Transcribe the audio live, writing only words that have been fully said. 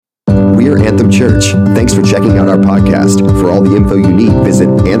We're Anthem Church. Thanks for checking out our podcast. For all the info you need, visit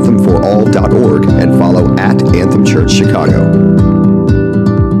anthemforall.org and follow at Anthem Church Chicago.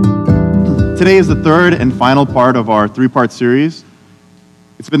 Today is the third and final part of our three-part series.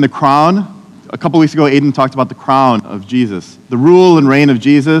 It's been the crown. A couple weeks ago, Aiden talked about the crown of Jesus, the rule and reign of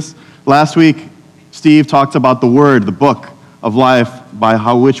Jesus. Last week, Steve talked about the Word, the book of life,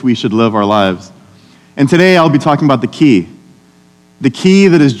 by which we should live our lives. And today, I'll be talking about the key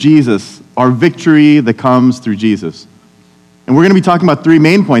that is Jesus, our victory that comes through Jesus. And we're going to be talking about three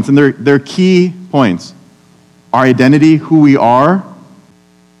main points, and they're key points. Our identity, who we are,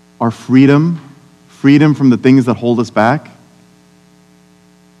 our freedom from the things that hold us back,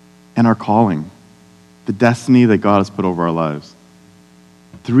 and our calling, the destiny that God has put over our lives.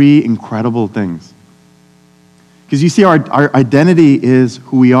 Three incredible things. Because you see, our identity is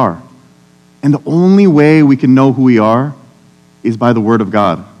who we are. And the only way we can know who we are is by the Word of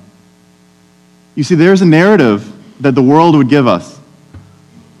God. You see, there's a narrative that the world would give us.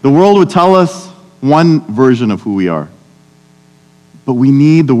 The world would tell us one version of who we are. But we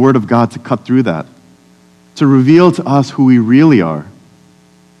need the Word of God to cut through that, to reveal to us who we really are.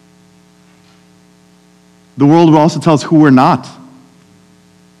 The world will also tell us who we're not.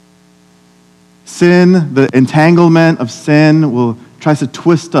 Sin, the entanglement of sin, tries to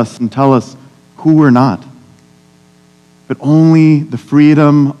twist us and tell us who we're not. But only the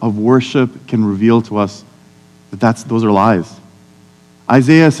freedom of worship can reveal to us that those are lies.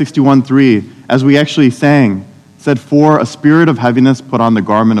 Isaiah 61:3, as we actually sang, said, "For a spirit of heaviness put on the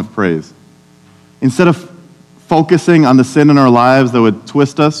garment of praise." Instead of focusing on the sin in our lives that would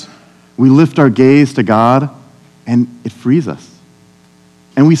twist us, we lift our gaze to God, and it frees us.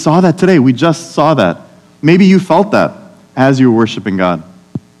 And we saw that today. We just saw that. Maybe you felt that as you were worshiping God.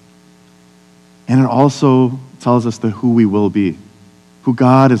 And it also tells us who we will be, who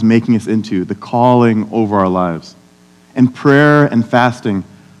God is making us into, the calling over our lives. And prayer and fasting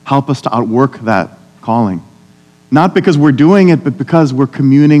help us to outwork that calling. Not because we're doing it, but because we're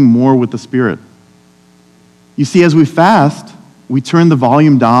communing more with the Spirit. You see, as we fast, we turn the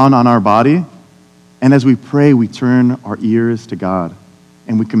volume down on our body, and as we pray, we turn our ears to God,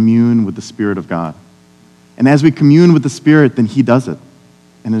 and we commune with the Spirit of God. And as we commune with the Spirit, then He does it,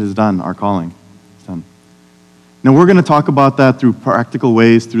 and it is done, our calling. It's done. Now, we're going to talk about that through practical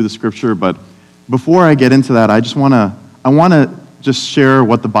ways through the Scripture, but before I get into that, I want to just share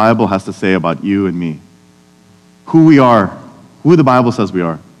what the Bible has to say about you and me. Who we are, who the Bible says we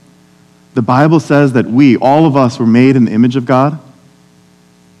are. The Bible says that all of us, were made in the image of God.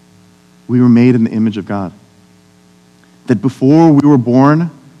 We were made in the image of God. That before we were born,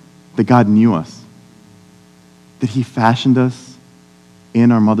 that God knew us. That He fashioned us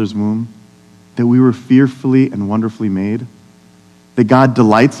in our mother's womb. That we were fearfully and wonderfully made. That God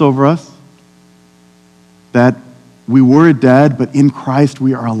delights over us. That we were dead, but in Christ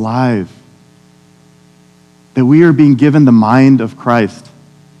we are alive. That we are being given the mind of Christ.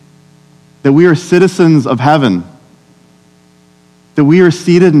 That we are citizens of heaven. That we are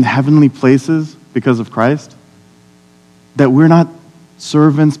seated in heavenly places because of Christ. That we're not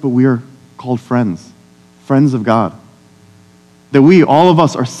servants, but we are called friends of God. That all of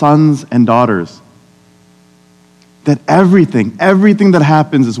us are sons and daughters. That everything that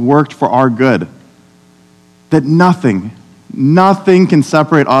happens is worked for our good. That nothing can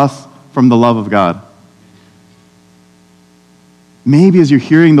separate us from the love of God. Maybe as you're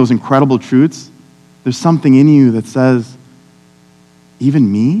hearing those incredible truths, there's something in you that says,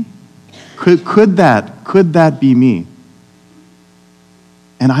 even me? Could that be me?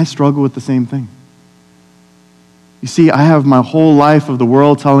 And I struggle with the same thing. You see, I have my whole life of the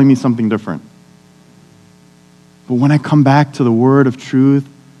world telling me something different. But when I come back to the word of truth,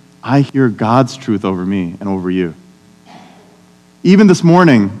 I hear God's truth over me and over you. Even this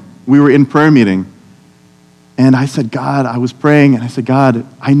morning, we were in prayer meeting, and I said, God, I was praying, and I said, God,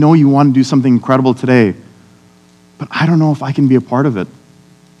 I know you want to do something incredible today, but I don't know if I can be a part of it.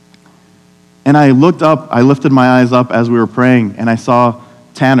 And I lifted my eyes up as we were praying, and I saw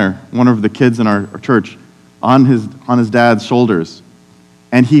Tanner, one of the kids in our church, on his dad's shoulders.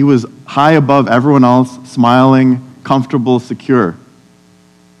 And he was high above everyone else, smiling, comfortable, secure.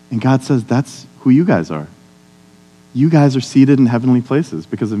 And God says, that's who you guys are. You guys are seated in heavenly places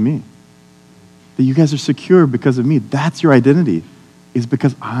because of me. That you guys are secure because of me. That's your identity, is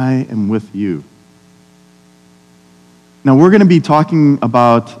because I am with you. Now, we're going to be talking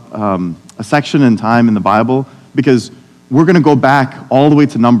about a section in time in the Bible because we're going to go back all the way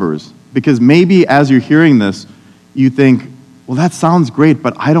to Numbers. Because maybe as you're hearing this, you think, well, that sounds great,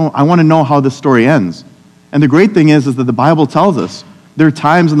 but I want to know how this story ends. And the great thing is that the Bible tells us there are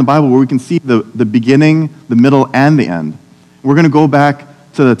times in the Bible where we can see the beginning, the middle, and the end. We're going to go back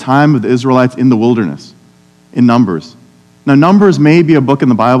to the time of the Israelites in the wilderness, in Numbers. Now, Numbers may be a book in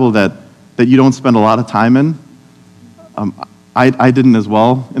the Bible that you don't spend a lot of time in. I didn't as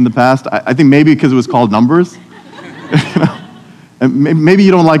well in the past. I think maybe because it was called Numbers. And maybe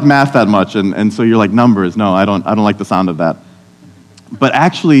you don't like math that much, and so you're like, Numbers. No, I don't like the sound of that. But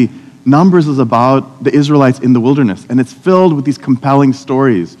actually, Numbers is about the Israelites in the wilderness, and it's filled with these compelling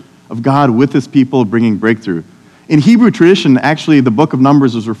stories of God with his people bringing breakthrough. In Hebrew tradition, actually, the book of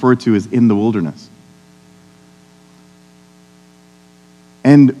Numbers is referred to as in the wilderness.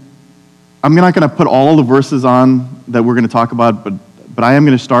 And I'm not going to put all the verses on that we're going to talk about, but I am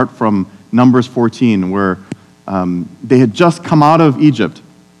going to start from Numbers 14, where they had just come out of Egypt,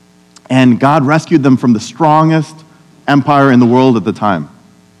 and God rescued them from the strongest empire in the world at the time.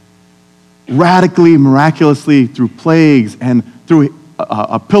 Radically, miraculously, through plagues and through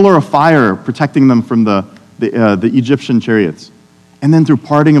a pillar of fire protecting them from the Egyptian chariots. And then through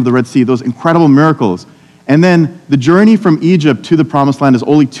parting of the Red Sea, those incredible miracles. And then the journey from Egypt to the Promised Land is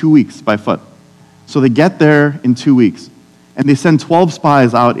only 2 weeks by foot. So they get there in 2 weeks. And they send 12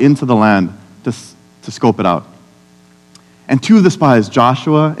 spies out into the land to scope it out. And 2 of the spies,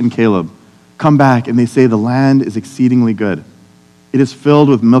 Joshua and Caleb, come back and they say the land is exceedingly good. It is filled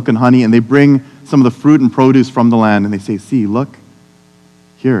with milk and honey, and they bring some of the fruit and produce from the land, and they say, see, look,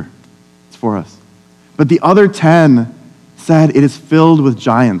 here, it's for us. But the other 10 said, it is filled with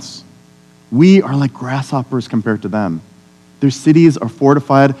giants. We are like grasshoppers compared to them. Their cities are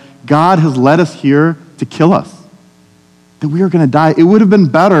fortified. God has led us here to kill us, that we are going to die. It would have been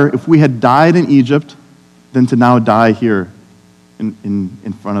better if we had died in Egypt than to now die here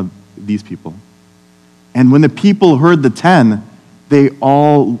in front of these people. And when the people heard the 10, they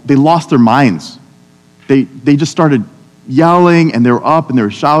lost their minds. They just started yelling, and they were up and they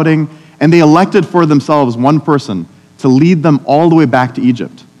were shouting, and they elected for themselves one person to lead them all the way back to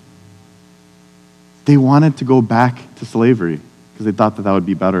Egypt. They wanted to go back to slavery because they thought that would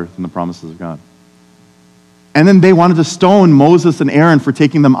be better than the promises of God. And then they wanted to stone Moses and Aaron for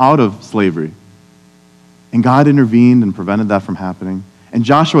taking them out of slavery. And God intervened and prevented that from happening. And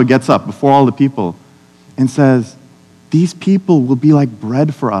Joshua gets up before all the people and says, these people will be like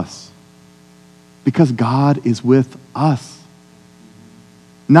bread for us because God is with us.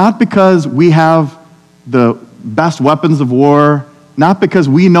 Not because we have the best weapons of war, not because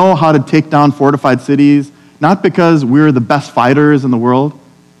we know how to take down fortified cities, not because we're the best fighters in the world,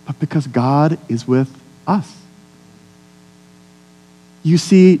 but because God is with us. You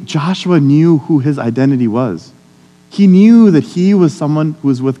see, Joshua knew who his identity was. He knew that he was someone who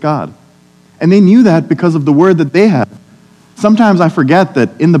was with God. And they knew that because of the word that they had. Sometimes I forget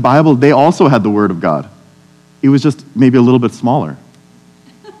that in the Bible, they also had the word of God. It was just maybe a little bit smaller.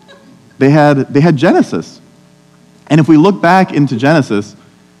 They had Genesis. And if we look back into Genesis,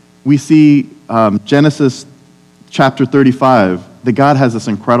 we see Genesis chapter 35, that God has this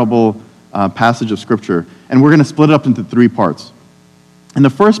incredible passage of Scripture. And we're going to split it up into 3 parts. And the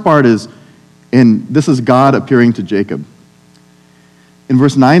first part is, this is God appearing to Jacob. In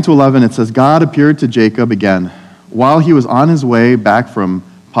verse 9 to 11, it says, God appeared to Jacob again while he was on his way back from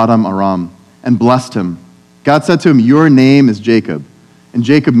Paddan Aram and blessed him. God said to him, your name is Jacob. And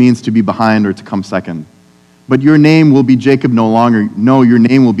Jacob means to be behind or to come second. But your name will be Jacob no longer. No, your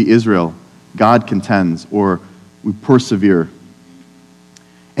name will be Israel. God contends, or we persevere.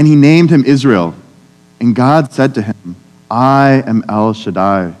 And he named him Israel. And God said to him, I am El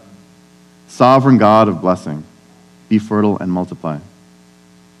Shaddai, sovereign God of blessing. Be fertile and multiply.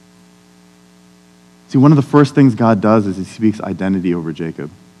 See, one of the first things God does is he speaks identity over Jacob.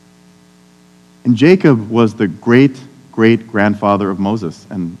 And Jacob was the great-great-grandfather of Moses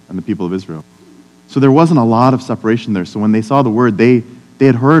and the people of Israel. So there wasn't a lot of separation there. So when they saw the word, they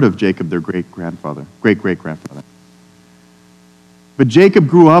had heard of Jacob, their great-great-grandfather. But Jacob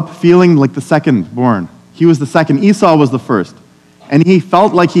grew up feeling like the second born. He was the second. Esau was the first. And he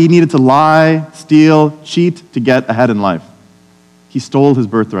felt like he needed to lie, steal, cheat to get ahead in life. He stole his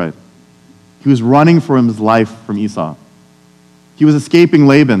birthright. He was running for his life from Esau. He was escaping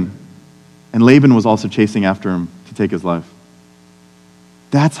Laban, and Laban was also chasing after him to take his life.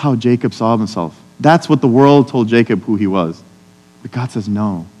 That's how Jacob saw himself. That's what the world told Jacob who he was. But God says,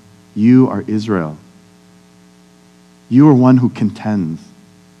 no, you are Israel. You are one who contends.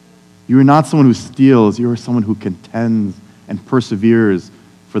 You are not someone who steals. You are someone who contends and perseveres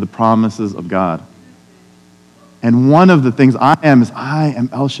for the promises of God. And one of the things I am is I am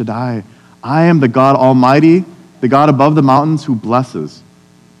El Shaddai. I am the God Almighty, the God above the mountains who blesses.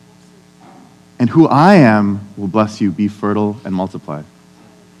 and who I am will bless you. Be fertile and multiply.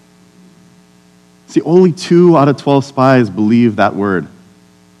 See, only 2 out of 12 spies believed that word.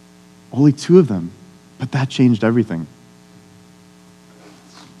 Only 2 of them. But that changed everything.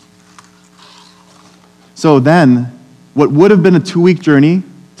 So then, what would have been a 2-week journey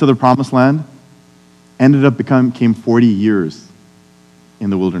to the promised land ended up became 40 years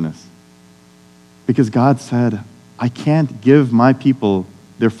in the wilderness. Because God said, I can't give my people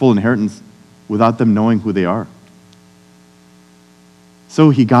their full inheritance without them knowing who they are. So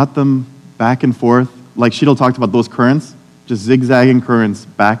he got them back and forth, like Sheetal talked about those currents, just zigzagging currents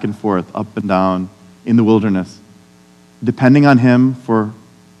back and forth, up and down in the wilderness, depending on him for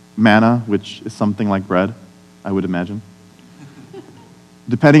manna, which is something like bread, I would imagine.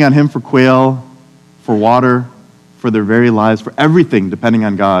 Depending on him for quail, for water, for their very lives, for everything, depending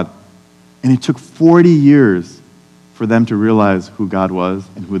on God. And it took 40 years for them to realize who God was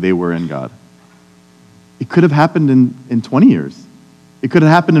and who they were in God. It could have happened in 20 years. It could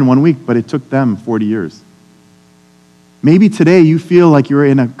have happened in 1 week, but it took them 40 years. Maybe today you feel like you're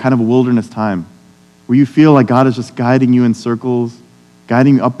in a kind of a wilderness time where you feel like God is just guiding you in circles,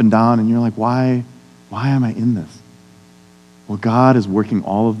 guiding you up and down, and you're like, why am I in this? Well, God is working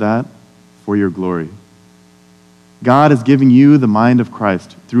all of that for your glory. God is giving you the mind of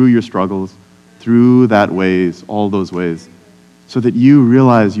Christ through your struggles, through that ways, all those ways, so that you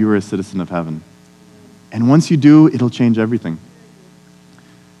realize you are a citizen of heaven. And once you do, it'll change everything.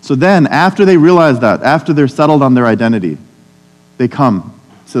 So then, after they realize that, after they're settled on their identity, they come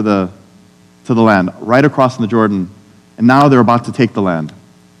to the land, right across the Jordan, and now they're about to take the land.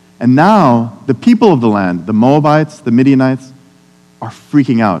 And now, the people of the land, the Moabites, the Midianites, are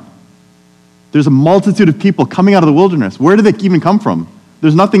freaking out. There's a multitude of people coming out of the wilderness. Where did they even come from?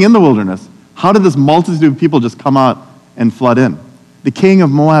 There's nothing in the wilderness. How did this multitude of people just come out and flood in? The king of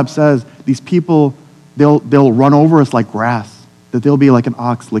Moab says, these people, they'll run over us like grass, that they'll be like an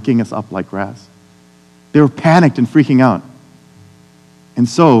ox licking us up like grass. They were panicked and freaking out. And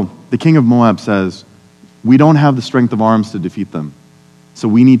so the king of Moab says, we don't have the strength of arms to defeat them, so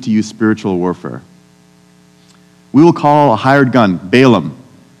we need to use spiritual warfare. We will call a hired gun, Balaam,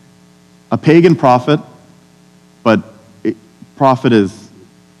 a pagan prophet, but prophet is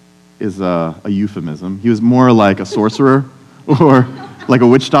a euphemism. He was more like a sorcerer or like a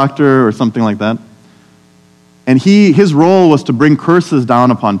witch doctor or something like that. And his role was to bring curses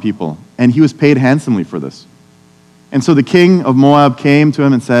down upon people, and he was paid handsomely for this. And so the king of Moab came to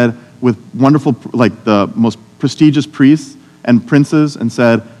him and said, with wonderful, like the most prestigious priests and princes, and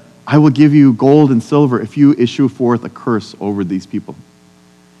said, I will give you gold and silver if you issue forth a curse over these people.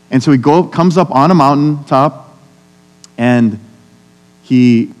 And so he comes up on a mountaintop, and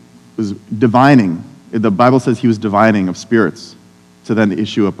he was divining. The Bible says he was divining of spirits to then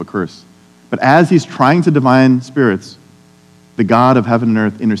issue up a curse. But as he's trying to divine spirits, the God of heaven and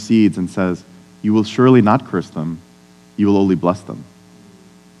earth intercedes and says, you will surely not curse them, you will only bless them.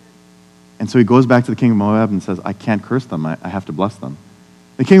 And so he goes back to the king of Moab and says, I can't curse them, I have to bless them.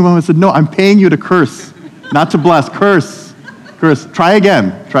 The king of Moab said, no, I'm paying you to curse, not to bless, curse. Try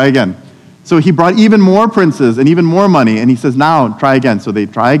again. So he brought even more princes and even more money, and he says, now, try again. So they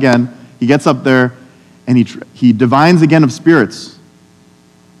try again. He gets up there, and he divines again of spirits.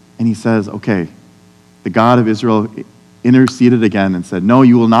 And he says, okay, the God of Israel interceded again and said, no,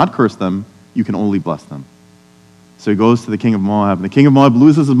 you will not curse them. You can only bless them. So he goes to the king of Moab, and the king of Moab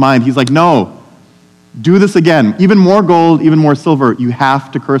loses his mind. He's like, no, do this again. Even more gold, even more silver. You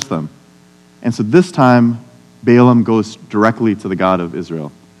have to curse them. And so this time, Balaam goes directly to the God of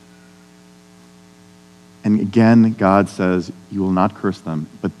Israel. And again, God says, you will not curse them.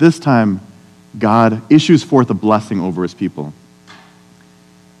 But this time, God issues forth a blessing over his people.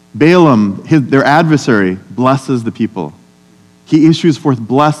 Balaam, their adversary, blesses the people. He issues forth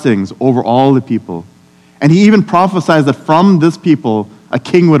blessings over all the people. And he even prophesies that from this people, a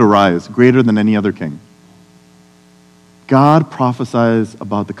king would arise, greater than any other king. God prophesies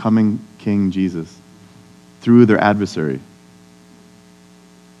about the coming King Jesus through their adversary.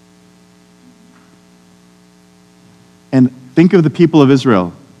 And think of the people of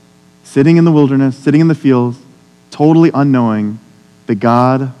Israel sitting in the wilderness, sitting in the fields, totally unknowing that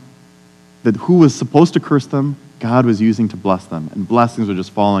God, that who was supposed to curse them, God was using to bless them, and blessings were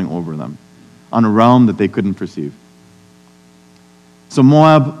just falling over them on a realm that they couldn't perceive. So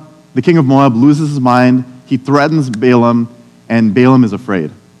Moab, the king of Moab, loses his mind. He threatens Balaam, and Balaam is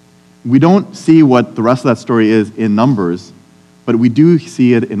afraid. We don't see what the rest of that story is in Numbers, but we do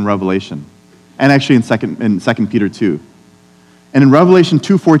see it in Revelation, and actually in 2 Peter 2. And in Revelation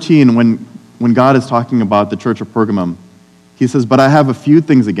 2:14, when God is talking about the church of Pergamum, he says, but I have a few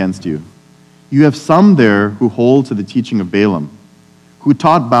things against you. You have some there who hold to the teaching of Balaam, who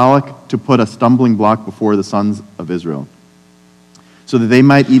taught Balak to put a stumbling block before the sons of Israel, so that they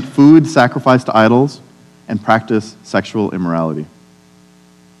might eat food sacrificed to idols and practice sexual immorality.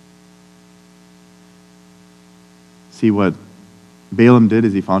 See, what Balaam did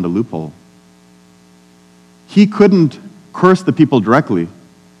is he found a loophole. He couldn't curse the people directly,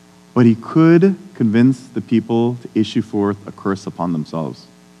 but he could convince the people to issue forth a curse upon themselves.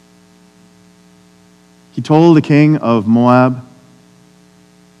 He told the king of Moab,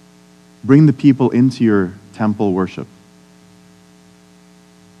 bring the people into your temple worship.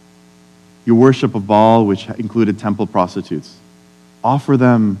 Your worship of Baal, which included temple prostitutes. Offer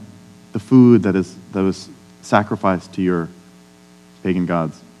them the food that was sacrificed to your pagan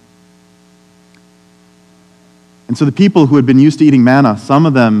gods. And so the people who had been used to eating manna, some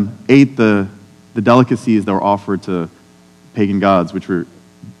of them ate the delicacies that were offered to pagan gods, which were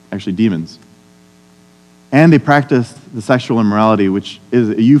actually demons. And they practiced the sexual immorality, which is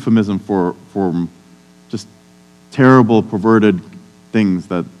a euphemism for just terrible, perverted things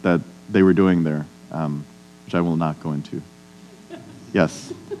that they were doing there, which I will not go into.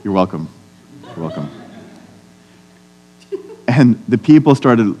 Yes, you're welcome. You're welcome. And the people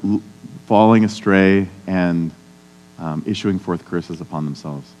started falling astray and issuing forth curses upon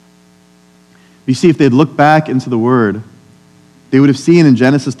themselves. You see, if they'd looked back into the Word, they would have seen in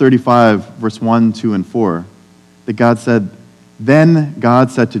Genesis 35, verse 1, 2, and 4, that God said, then God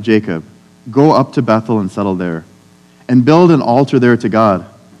said to Jacob, go up to Bethel and settle there, and build an altar there to God,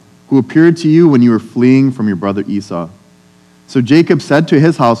 who appeared to you when you were fleeing from your brother Esau. So Jacob said to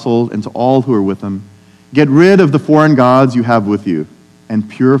his household and to all who were with him, get rid of the foreign gods you have with you, and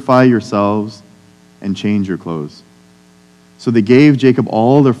purify yourselves and change your clothes. So they gave Jacob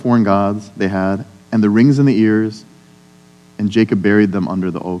all their foreign gods they had, and the rings in the ears, and Jacob buried them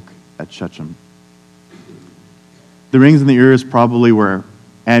under the oak at Shechem. The rings in the ears probably were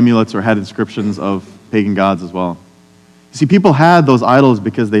amulets or had inscriptions of pagan gods as well. You see, people had those idols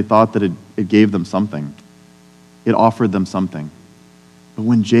because they thought that it gave them something. It offered them something. But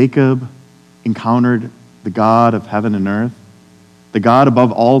when Jacob encountered the God of heaven and earth, the God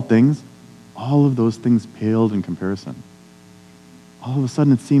above all things, all of those things paled in comparison. All of a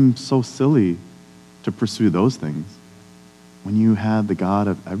sudden it seemed so silly to pursue those things when you had the God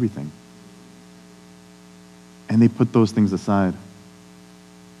of everything. And they put those things aside.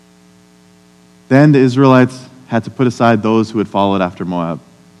 Then the Israelites had to put aside those who had followed after Moab,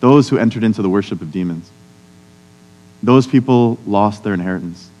 those who entered into the worship of demons. Those people lost their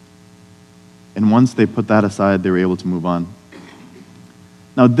inheritance. And once they put that aside, they were able to move on.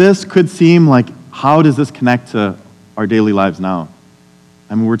 Now, this could seem like, how does this connect to our daily lives now?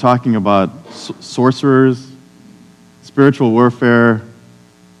 I mean, we're talking about sorcerers, spiritual warfare,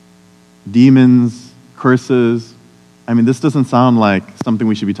 demons, curses. I mean, this doesn't sound like something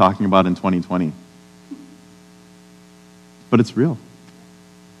we should be talking about in 2020. But it's real.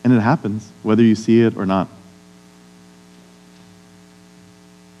 And it happens, whether you see it or not.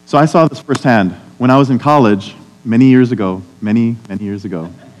 So I saw this firsthand. When I was in college, many years ago, many years ago,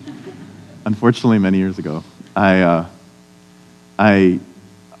 unfortunately many years ago, I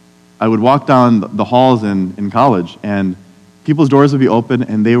would walk down the halls in college, and people's doors would be open,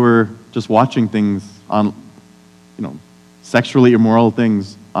 and they were just watching things on, sexually immoral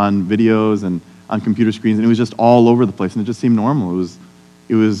things on videos and on computer screens, and it was just all over the place, and it just seemed normal.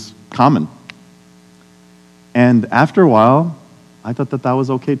 It was common. And after a while, I thought that was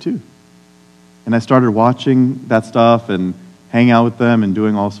okay too. And I started watching that stuff and hanging out with them and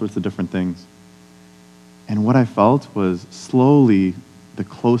doing all sorts of different things. And what I felt was slowly the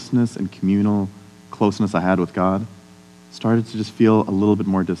closeness and communal closeness I had with God started to just feel a little bit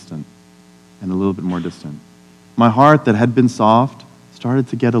more distant and a little bit more distant. My heart that had been soft started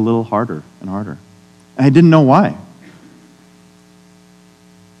to get a little harder and harder. And I didn't know why.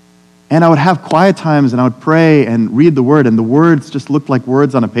 And I would have quiet times, and I would pray and read the Word, and the words just looked like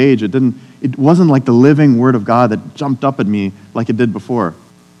words on a page. It wasn't like the living Word of God that jumped up at me like it did before.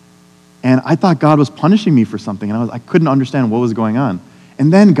 And I thought God was punishing me for something, and I couldn't understand what was going on.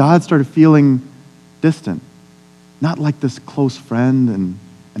 And then God started feeling distant. Not like this close friend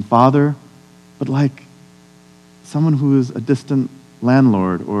and father, but like someone who is a distant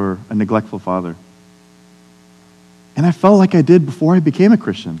landlord or a neglectful father. And I felt like I did before I became a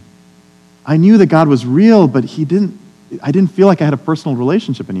Christian. I knew that God was real, but I didn't feel like I had a personal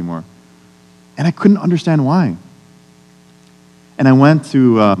relationship anymore. And I couldn't understand why. And I went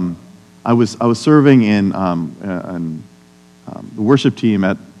to, I was serving in the worship team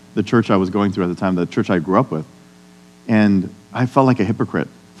at the church I was going through at the time, the church I grew up with. And I felt like a hypocrite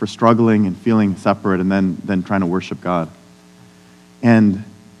for struggling and feeling separate and then trying to worship God. And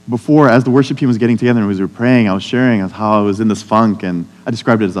before, as the worship team was getting together and we were praying, I was sharing how I was in this funk, and I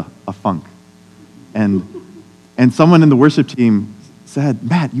described it as a funk. And someone in the worship team said,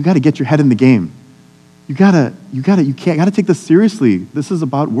 Matt, you got to get your head in the game. You got to take this seriously. This is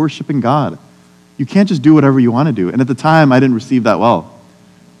about worshiping God. You can't just do whatever you want to do. And at the time, I didn't receive that well.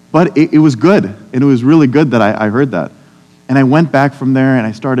 But it was good, and it was really good that I heard that. And I went back from there, and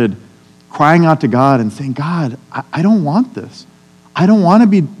I started crying out to God and saying, God, I don't want this. I don't want to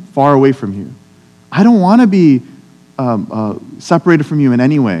be far away from you. I don't want to be separated from you in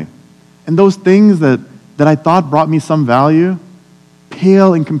any way. And those things that I thought brought me some value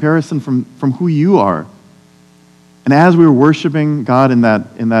pale in comparison from who you are. And as we were worshiping God in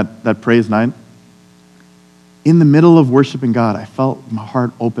that praise night, in the middle of worshiping God, I felt my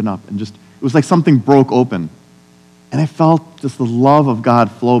heart open up and it was like something broke open. And I felt just the love of God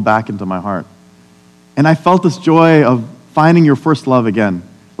flow back into my heart. And I felt this joy of finding your first love again.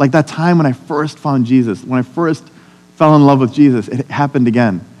 Like that time when I first found Jesus, when I first fell in love with Jesus, it happened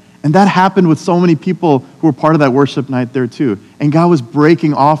again. And that happened with so many people who were part of that worship night there too. And God was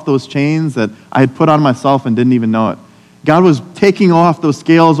breaking off those chains that I had put on myself and didn't even know it. God was taking off those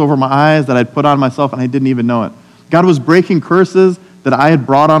scales over my eyes that I'd put on myself and I didn't even know it. God was breaking curses that I had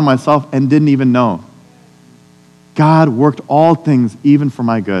brought on myself and didn't even know. God worked all things even for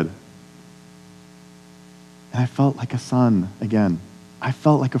my good. And I felt like a son again. I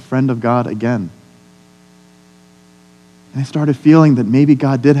felt like a friend of God again. And I started feeling that maybe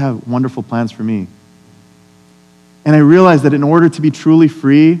God did have wonderful plans for me. And I realized that in order to be truly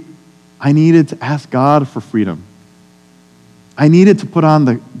free, I needed to ask God for freedom. I needed to put on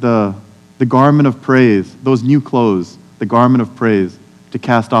the garment of praise, those new clothes, the garment of praise, to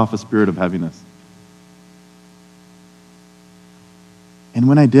cast off a spirit of heaviness. And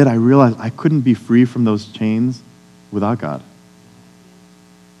when I did, I realized I couldn't be free from those chains without God.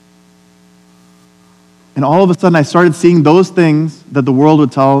 And all of a sudden, I started seeing those things that the world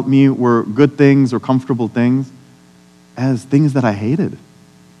would tell me were good things or comfortable things as things that I hated.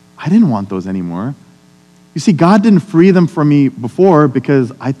 I didn't want those anymore. You see, God didn't free them from me before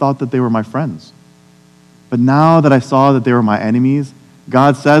because I thought that they were my friends. But now that I saw that they were my enemies,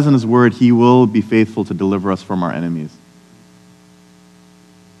 God says in His Word, He will be faithful to deliver us from our enemies.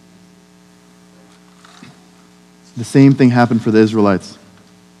 The same thing happened for the Israelites.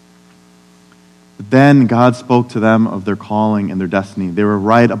 But then God spoke to them of their calling and their destiny. They were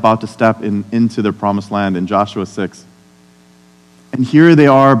right about to step into their promised land in Joshua 6. And here they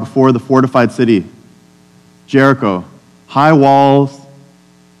are before the fortified city, Jericho, high walls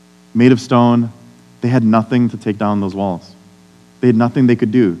made of stone. They had nothing to take down those walls. They had nothing they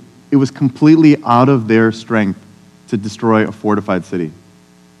could do. It was completely out of their strength to destroy a fortified city.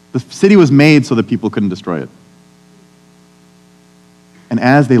 The city was made so that people couldn't destroy it. And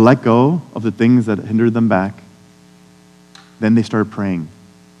as they let go of the things that hindered them back, then they started praying.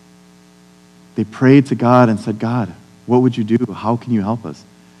 They prayed to God and said, God, what would you do? How can you help us?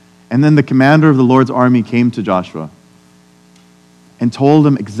 And then the commander of the Lord's army came to Joshua and told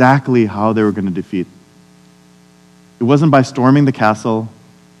him exactly how they were going to defeat. It wasn't by storming the castle.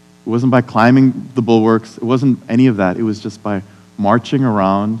 It wasn't by climbing the bulwarks. It wasn't any of that. It was just by marching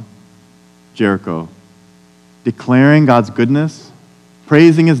around Jericho, declaring God's goodness,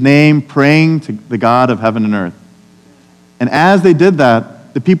 praising His name, praying to the God of heaven and earth. And as they did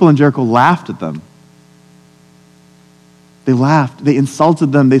that, the people in Jericho laughed at them. They laughed. They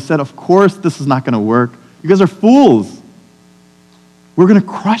insulted them. They said, of course this is not going to work. You guys are fools. We're going to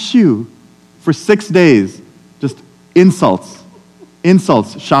crush you for 6 days. Just insults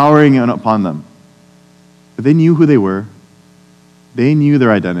showering upon them. But they knew who they were. They knew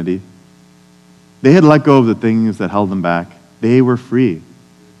their identity. They had let go of the things that held them back. They were free.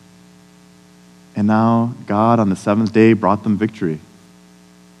 And now God on the seventh day brought them victory.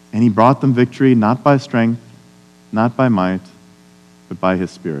 And He brought them victory not by strength, not by might, but by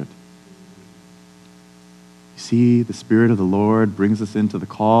His Spirit. You see, the Spirit of the Lord brings us into the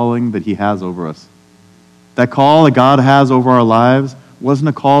calling that He has over us. That call that God has over our lives wasn't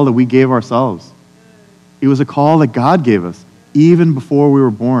a call that we gave ourselves. It was a call that God gave us even before we were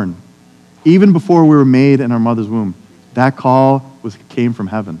born, even before we were made in our mother's womb. That call came from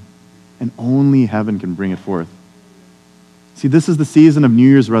heaven, and only heaven can bring it forth. See, this is the season of New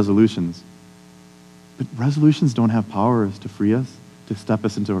Year's resolutions. But resolutions don't have powers to free us, to step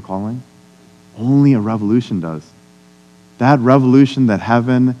us into our calling. Only a revolution does. That revolution, that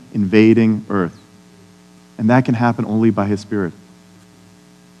heaven invading earth. And that can happen only by His Spirit.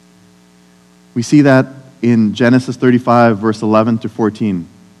 We see that in Genesis 35, verse 11 to 14.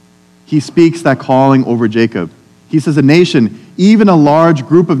 he speaks that calling over Jacob. He says, a nation, even a large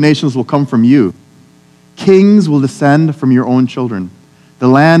group of nations will come from you. Kings will descend from your own children. The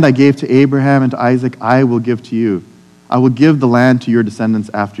land I gave to Abraham and to Isaac, I will give to you. I will give the land to your descendants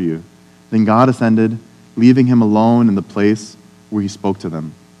after you. Then God ascended, leaving him alone in the place where he spoke to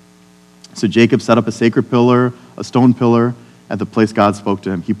them. So Jacob set up a sacred pillar, a stone pillar, at the place God spoke to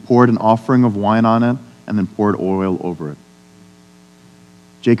him. He poured an offering of wine on it and then poured oil over it.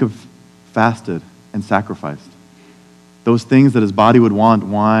 Jacob fasted and sacrificed. Those things that his body would want,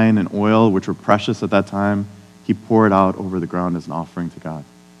 wine and oil, which were precious at that time, he poured out over the ground as an offering to God.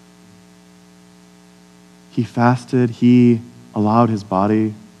 He fasted. He allowed his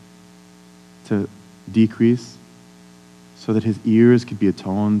body to decrease so that his ears could be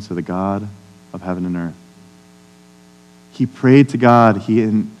atoned to the God of heaven and earth. He prayed to God.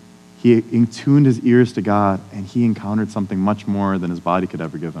 He tuned his ears to God, and he encountered something much more than his body could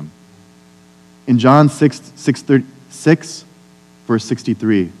ever give him. In John 6, verse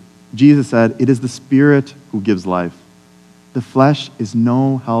 63, Jesus said, "It is the Spirit who gives life. The flesh is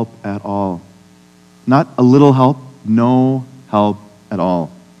no help at all." Not a little help, no help at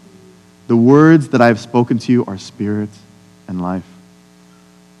all. "The words that I have spoken to you are spirit and life."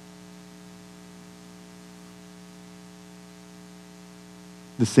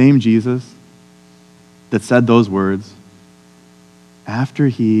 The same Jesus that said those words, after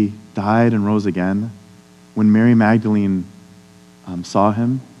he died and rose again, when Mary Magdalene saw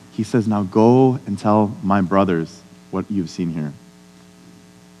him, he says, "Now go and tell my brothers what you've seen here."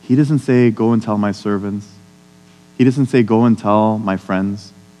 He doesn't say, "Go and tell my servants." He doesn't say, "Go and tell my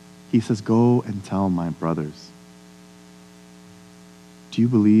friends." He says, "Go and tell my brothers." Do you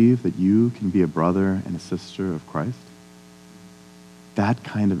believe that you can be a brother and a sister of Christ? That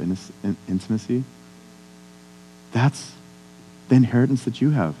kind of intimacy, that's the inheritance that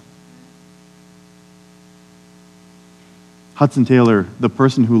you have. Hudson Taylor, the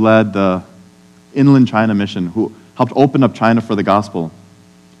person who led the Inland China mission, who helped open up China for the gospel,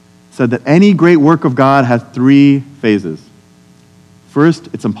 said that any great work of God has 3 phases. First,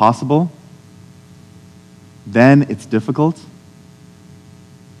 it's impossible. Then it's difficult.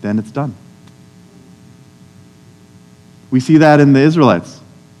 Then it's done. We see that in the Israelites.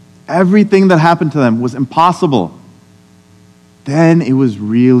 Everything that happened to them was impossible. Then it was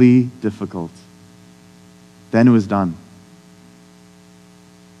really difficult. Then it was done.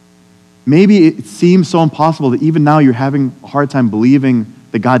 Maybe it seems so impossible that even now you're having a hard time believing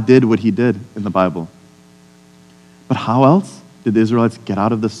that God did what he did in the Bible. But how else did the Israelites get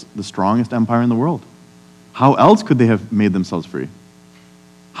out of the strongest empire in the world? How else could they have made themselves free?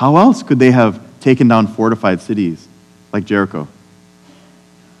 How else could they have taken down fortified cities like Jericho?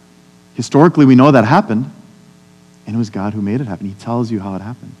 Historically, we know that happened, and it was God who made it happen. He tells you how it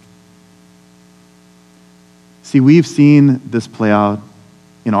happened. See, we've seen this play out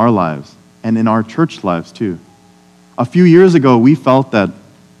in our lives and in our church lives too. A few years ago, we felt that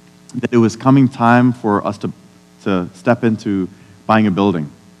it was coming time for us to step into buying a building.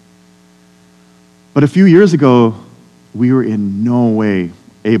 But a few years ago, we were in no way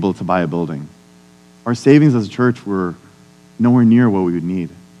able to buy a building. Our savings as a church were nowhere near what we would need.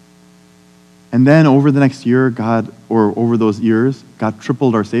 And then over the next year, over those years, God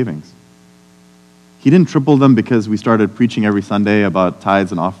tripled our savings. He didn't triple them because we started preaching every Sunday about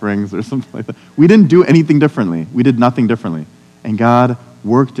tithes and offerings or something like that. We didn't do anything differently. We did nothing differently. And God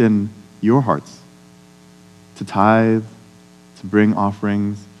worked in your hearts to tithe, to bring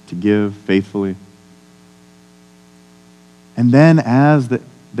offerings, to give faithfully. And then as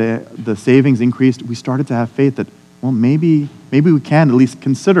the savings increased, we started to have faith that, well, maybe we can at least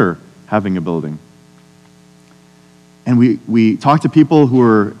consider having a building. And we talked to people who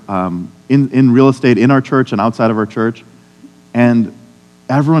were in real estate in our church and outside of our church, and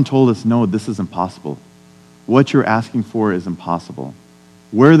everyone told us, no, this is impossible. What you're asking for is impossible.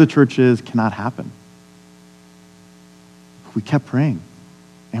 Where the church is cannot happen. We kept praying,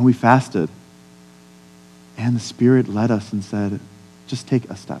 and we fasted, and the Spirit led us and said, just take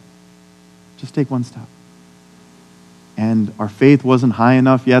a step. Just take one step. And our faith wasn't high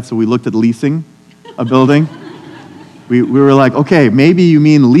enough yet, so we looked at leasing a building. We were like, okay, maybe you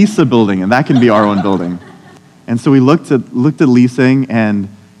mean lease a building, and that can be our own building. And so we looked at leasing, and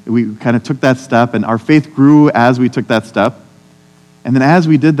we kind of took that step, and our faith grew as we took that step. And then as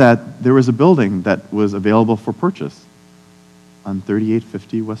we did that, there was a building that was available for purchase on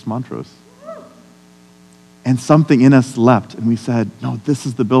 3850 West Montrose. And something in us leapt, and we said, no, this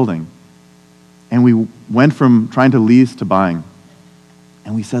is the building. And we went from trying to lease to buying.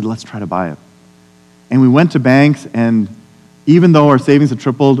 And we said, let's try to buy it. And we went to banks, and even though our savings had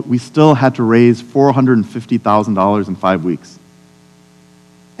tripled, we still had to raise $450,000 in 5 weeks.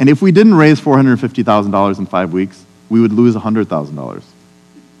 And if we didn't raise $450,000 in 5 weeks, we would lose $100,000.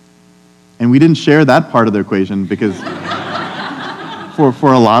 And we didn't share that part of the equation because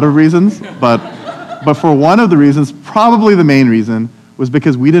for a lot of reasons, but for one of the reasons, probably the main reason, was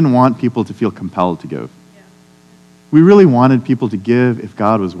because we didn't want people to feel compelled to give. We really wanted people to give if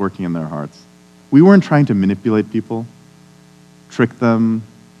God was working in their hearts. We weren't trying to manipulate people, trick them,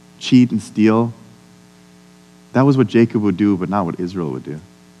 cheat and steal. That was what Jacob would do, but not what Israel would do.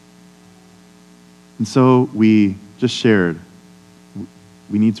 And so we just shared,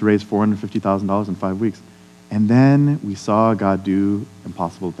 we need to raise $450,000 in 5 weeks. And then we saw God do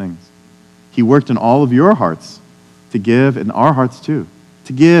impossible things. He worked in all of your hearts to give, and our hearts too,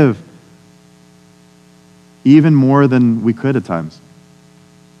 to give even more than we could at times.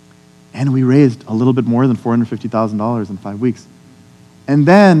 And we raised a little bit more than $450,000 in 5 weeks. And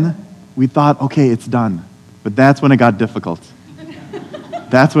then we thought, okay, it's done. But that's when it got difficult.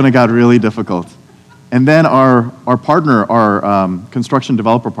 That's when it got really difficult. And then our partner, our construction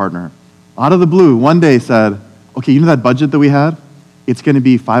developer partner, out of the blue, one day said, okay, you know that budget that we had? It's going to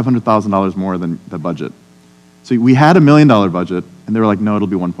be $500,000 more than the budget. So we had $1 million budget, and they were like, no, it'll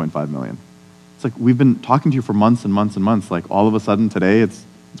be $1.5 million. It's like, we've been talking to you for months and months and months. Like, all of a sudden, today, it's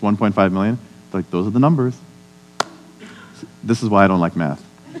 $1.5 million. They're like, those are the numbers. This is why I don't like math.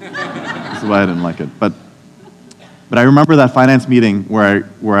 This is why I didn't like it. But I remember that finance meeting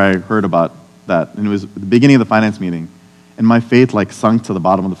where I heard about that, and it was the beginning of the finance meeting, and my faith like sunk to the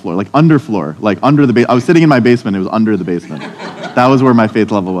bottom of the floor, like under the I was sitting in my basement, it was under the basement. That was where my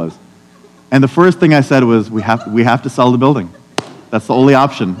faith level was. And the first thing I said was, we have to sell the building. That's the only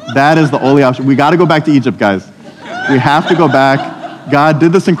option. That is the only option. We got to go back to Egypt, guys. We have to go back. God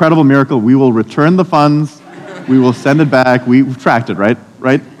did this incredible miracle. We will return the funds. We will send it back. We've tracked it, right?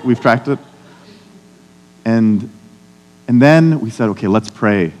 Right? We've tracked it. And then we said, okay, let's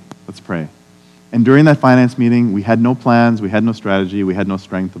pray. Let's pray. And during that finance meeting, we had no plans, we had no strategy, we had no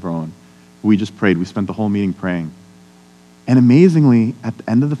strength of our own. We just prayed. We spent the whole meeting praying. And amazingly, at the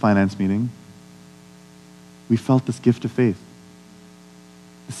end of the finance meeting, we felt this gift of faith.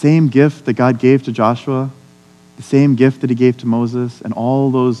 The same gift that God gave to Joshua, the same gift that he gave to Moses and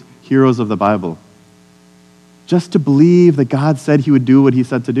all those heroes of the Bible. Just to believe that God said he would do what he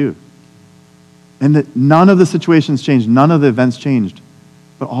said to do. And that none of the situations changed, none of the events changed.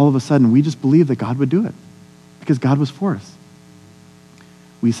 But all of a sudden, we just believed that God would do it because God was for us.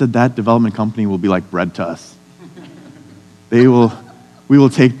 We said that development company will be like bread to us. We will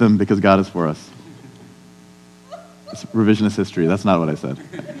take them because God is for us. It's revisionist history. That's not what I said.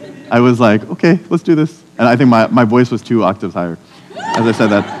 I was like, okay, let's do this. And I think my voice was 2 octaves higher as I said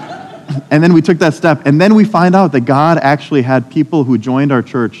that. And then we took that step. And then we find out that God actually had people who joined our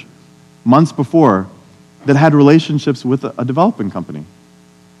church months before that had relationships with a development company.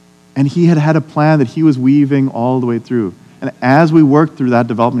 And he had a plan that he was weaving all the way through. And as we worked through that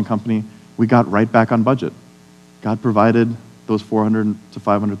development company, we got right back on budget. God provided those $400,000 to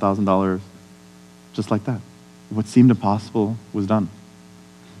 $500,000 just like that. What seemed impossible was done.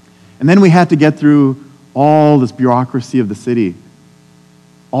 And then we had to get through all this bureaucracy of the city.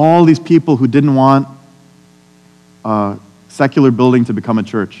 All these people who didn't want a secular building to become a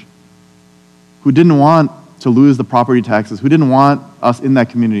church, who didn't want to lose the property taxes, who didn't want us in that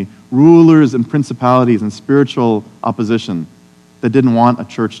community, rulers and principalities and spiritual opposition that didn't want a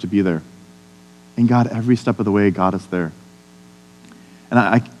church to be there. And God, every step of the way, got us there. And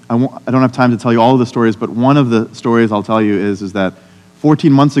I don't have time to tell you all of the stories, but one of the stories I'll tell you is that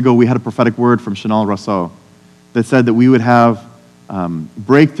 14 months ago, we had a prophetic word from Chanel Rousseau that said that we would have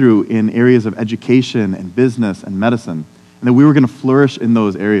breakthrough in areas of education and business and medicine, and that we were going to flourish in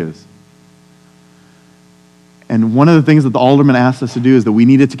those areas. And one of the things that the alderman asked us to do is that we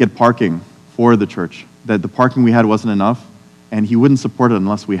needed to get parking for the church, that the parking we had wasn't enough, and he wouldn't support it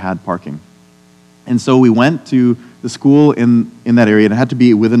unless we had parking. And so we went to the school in that area, and it had to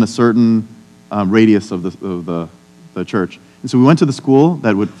be within a certain radius of the church. And so we went to the school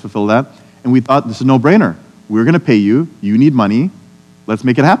that would fulfill that, and we thought, this is a no-brainer. We're going to pay you. You need money. Let's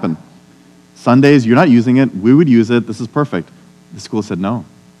make it happen. Sundays, you're not using it. We would use it. This is perfect. The school said no.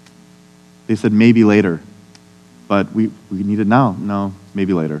 They said maybe later. But we need it now. No,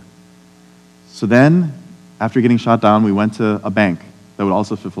 maybe later. So then, after getting shot down, we went to a bank that would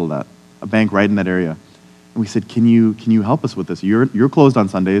also fulfill that, a bank right in that area. And we said, can you help us with this? You're closed on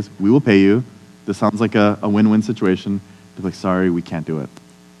Sundays. We will pay you. This sounds like a win-win situation. They're like, sorry, we can't do it.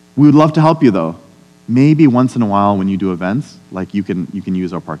 We would love to help you, though. Maybe once in a while when you do events, like you can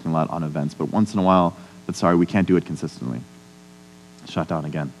use our parking lot on events, but once in a while, but sorry, we can't do it consistently. shut down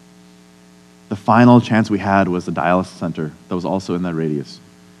again. The final chance we had was the dialysis center that was also in that radius.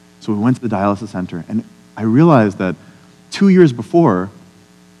 So we went to the dialysis center, and I realized that 2 years before,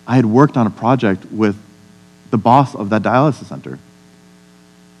 I had worked on a project with the boss of that dialysis center.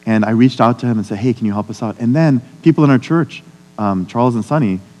 And I reached out to him and said, hey, can you help us out? And then people in our church, Charles and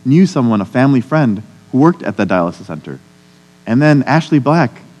Sonny, knew someone, a family friend, who worked at that dialysis center. And then Ashley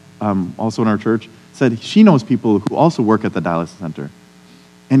Black, also in our church, said she knows people who also work at the dialysis center.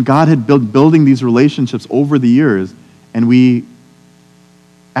 And God had building these relationships over the years, and we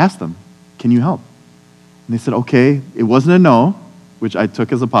asked them, can you help? And they said, okay. It wasn't a no, which I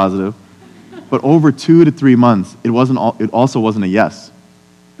took as a positive, but over 2 to 3 months, it also wasn't a yes.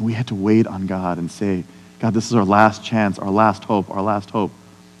 And we had to wait on God and say, God, this is our last chance, our last hope, our last hope.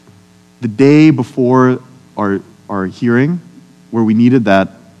 The day before our hearing, where we needed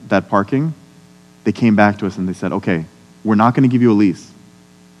that parking, they came back to us and they said, okay, we're not going to give you a lease,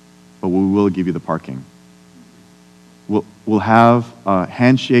 but we will give you the parking. We'll have a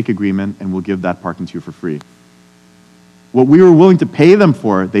handshake agreement, and we'll give that parking to you for free. What we were willing to pay them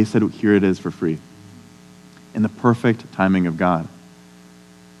for, they said, here it is for free. In the perfect timing of God.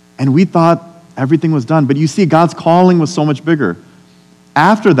 And we thought everything was done. But you see, God's calling was so much bigger.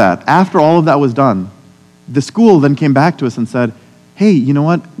 After that, after all of that was done, the school then came back to us and said, hey, you know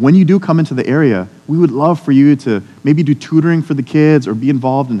what? When you do come into the area, we would love for you to maybe do tutoring for the kids or be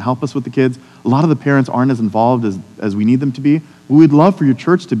involved and help us with the kids. A lot of the parents aren't as involved as we need them to be. We would love for your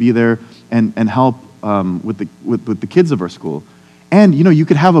church to be there and help with the kids of our school. And, you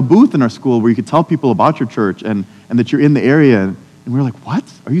could have a booth in our school where you could tell people about your church and that you're in the area. And we were like, what?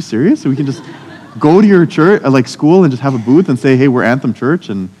 Are you serious? So we can just go to your church, like school, and just have a booth and say, hey, we're Anthem Church,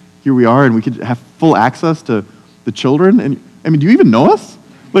 and here we are, and we could have full access to the children. And I mean, do you even know us?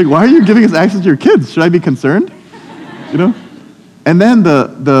 Like, why are you giving us access to your kids? Should I be concerned? And then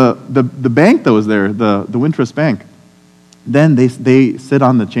the bank that was there, the Wintrust Bank, then they sit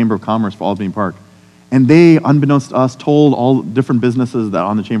on the Chamber of Commerce for Albany Park. And they, unbeknownst to us, told all different businesses that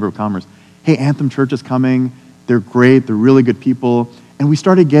on the Chamber of Commerce, hey, Anthem Church is coming. They're great. They're really good people. And we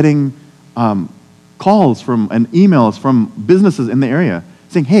started getting calls and emails from businesses in the area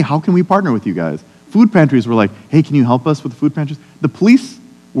saying, hey, how can we partner with you guys? Food pantries were like, hey, can you help us with the food pantries? The police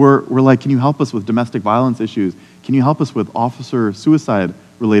were like, can you help us with domestic violence issues? Can you help us with officer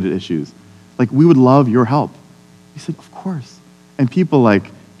suicide-related issues? Like, we would love your help. We said, of course. And people like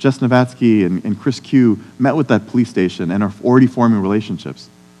Jess Novatsky and Chris Q met with that police station and are already forming relationships.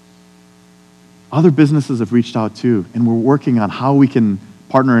 Other businesses have reached out too, and we're working on how we can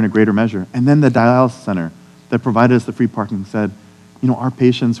partner in a greater measure. And then the dialysis center that provided us the free parking said, our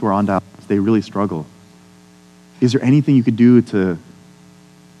patients who are on dialysis, they really struggle. Is there anything you could do to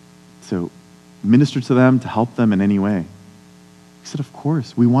minister to them, to help them in any way? He said, of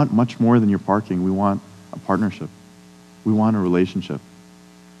course. We want much more than your parking. We want a partnership. We want a relationship.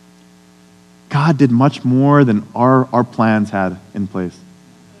 God did much more than our plans had in place.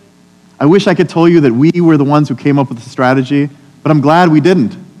 I wish I could tell you that we were the ones who came up with the strategy, but I'm glad we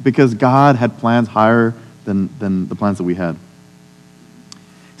didn't, because God had plans higher than the plans that we had.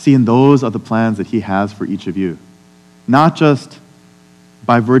 See, and those are the plans that He has for each of you. Not just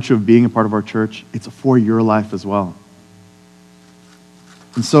by virtue of being a part of our church, it's for your life as well.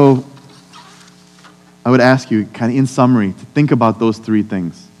 And so, I would ask you, kind of in summary, to think about those three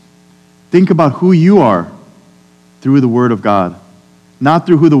things. Think about who you are through the Word of God. Not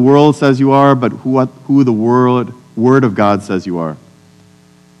through who the world says you are, but who the Word of God says you are.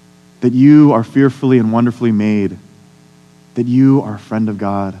 That you are fearfully and wonderfully made. That you are a friend of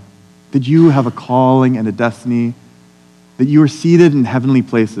God. That you have a calling and a destiny. That you are seated in heavenly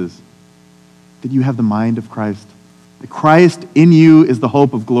places. That you have the mind of Christ. That Christ in you is the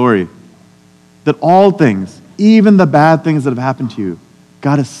hope of glory. That all things, even the bad things that have happened to you,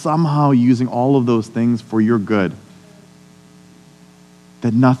 God is somehow using all of those things for your good.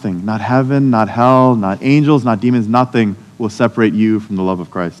 That nothing, not heaven, not hell, not angels, not demons, nothing will separate you from the love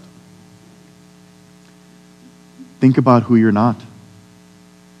of Christ. Think about who you're not.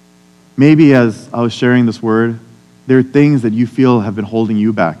 Maybe as I was sharing this word, there are things that you feel have been holding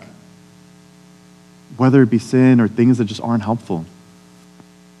you back. Whether it be sin or things that just aren't helpful.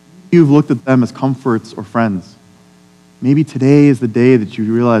 You've looked at them as comforts or friends. Maybe today is the day that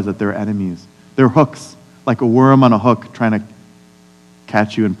you realize that they're enemies. They're hooks, like a worm on a hook trying to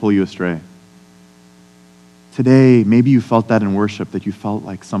catch you and pull you astray. Today, maybe you felt that in worship, that you felt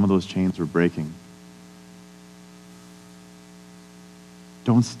like some of those chains were breaking.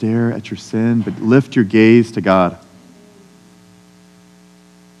 Don't stare at your sin, but lift your gaze to God.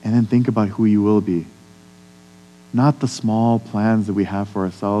 And then think about who you will be. Not the small plans that we have for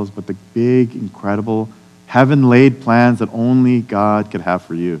ourselves, but the big, incredible, heaven-laid plans that only God could have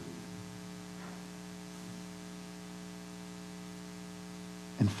for you.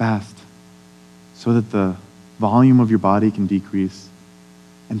 And fast so that the volume of your body can decrease,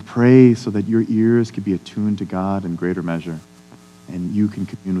 and pray so that your ears can be attuned to God in greater measure, and you can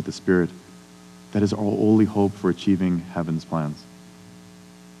commune with the Spirit. That is our only hope for achieving heaven's plans.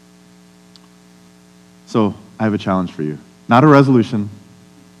 So I have a challenge for you. Not a resolution,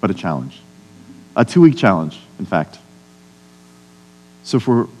 but a challenge. A 2-week challenge, in fact. So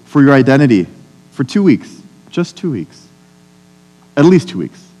for your identity, for 2 weeks, just 2 weeks, at least 2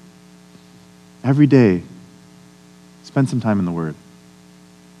 weeks, every day, spend some time in the Word.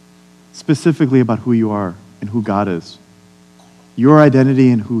 Specifically about who you are and who God is. Your identity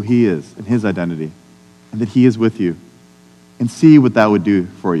and who He is and His identity. And that He is with you. And see what that would do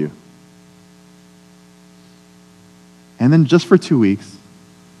for you. And then just for 2 weeks,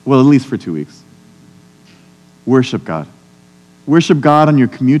 well, at least for 2 weeks, worship God. Worship God on your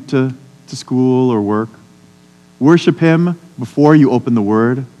commute to school or work. Worship Him before you open the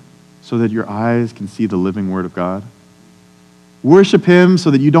Word so that your eyes can see the living Word of God. Worship Him so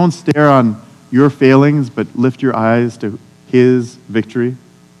that you don't stare on your failings, but lift your eyes to His victory.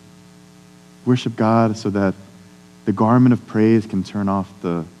 Worship God so that the garment of praise can turn off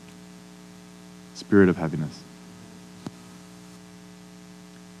the spirit of heaviness.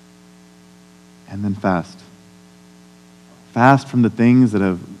 And then fast. Fast from the things that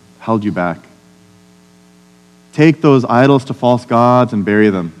have held you back. Take those idols to false gods and bury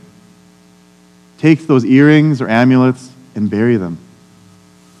them. Take those earrings or amulets and bury them.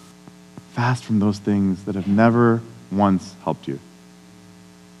 Fast from those things that have never once helped you.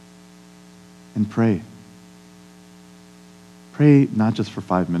 And pray. Pray not just for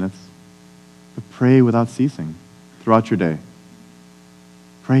 5 minutes, but pray without ceasing throughout your day.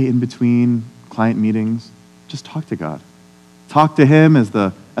 Pray in between client meetings. Just talk to God. Talk to Him as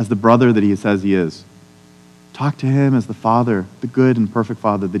the brother that He says He is. Talk to Him as the Father, the good and perfect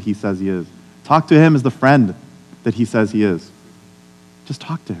Father that He says He is. Talk to Him as the friend that He says He is. Just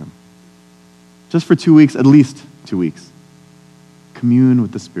talk to Him. Just for 2 weeks, at least 2 weeks. Commune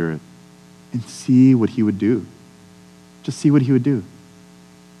with the Spirit and see what He would do. Just see what He would do.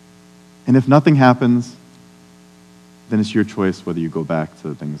 And if nothing happens, then it's your choice whether you go back to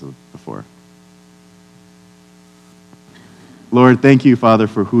the things of before. Lord, thank you, Father,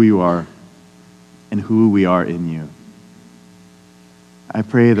 for who you are and who we are in you. I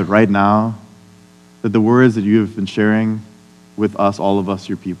pray that right now, that the words that you have been sharing with us, all of us,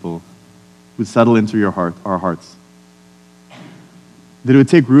 your people, would settle into our hearts. That it would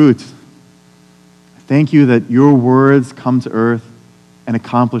take root. Thank you that your words come to earth and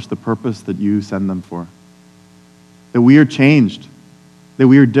accomplish the purpose that you send them for. That we are changed. That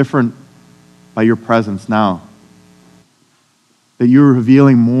we are different by your presence now. That you're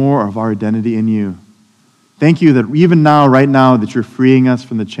revealing more of our identity in you. Thank you that even now, right now, that you're freeing us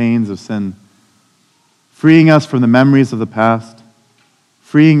from the chains of sin. Freeing us from the memories of the past.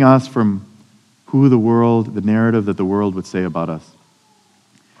 Freeing us from who the narrative that the world would say about us.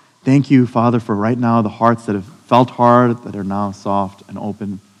 Thank you, Father, for right now the hearts that have felt hard, that are now soft and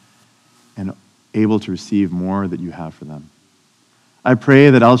open and able to receive more that you have for them. I pray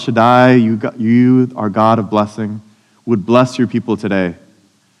that El Shaddai, you, our God of blessing, would bless your people today,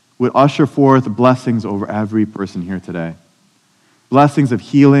 would usher forth blessings over every person here today. Blessings of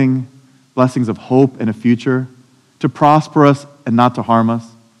healing, blessings of hope and a future, to prosper us and not to harm us,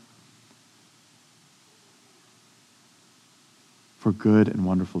 for good and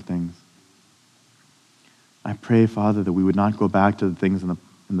wonderful things. I pray, Father, that we would not go back to the things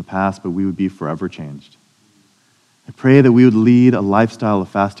in the past, but we would be forever changed. I pray that we would lead a lifestyle of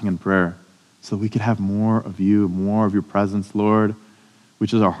fasting and prayer so that we could have more of you, more of your presence, Lord,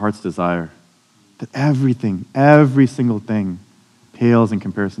 which is our heart's desire. That everything, every single thing pales in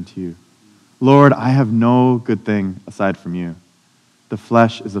comparison to you. Lord, I have no good thing aside from you. The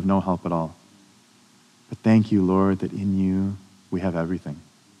flesh is of no help at all. But thank you, Lord, that in you we have everything.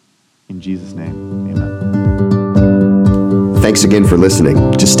 In Jesus' name, amen. Thanks again for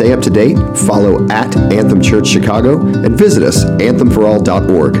listening. To stay up to date, follow at Anthem Church Chicago and visit us,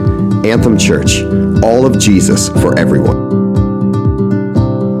 anthemforall.org. Anthem Church, all of Jesus for everyone.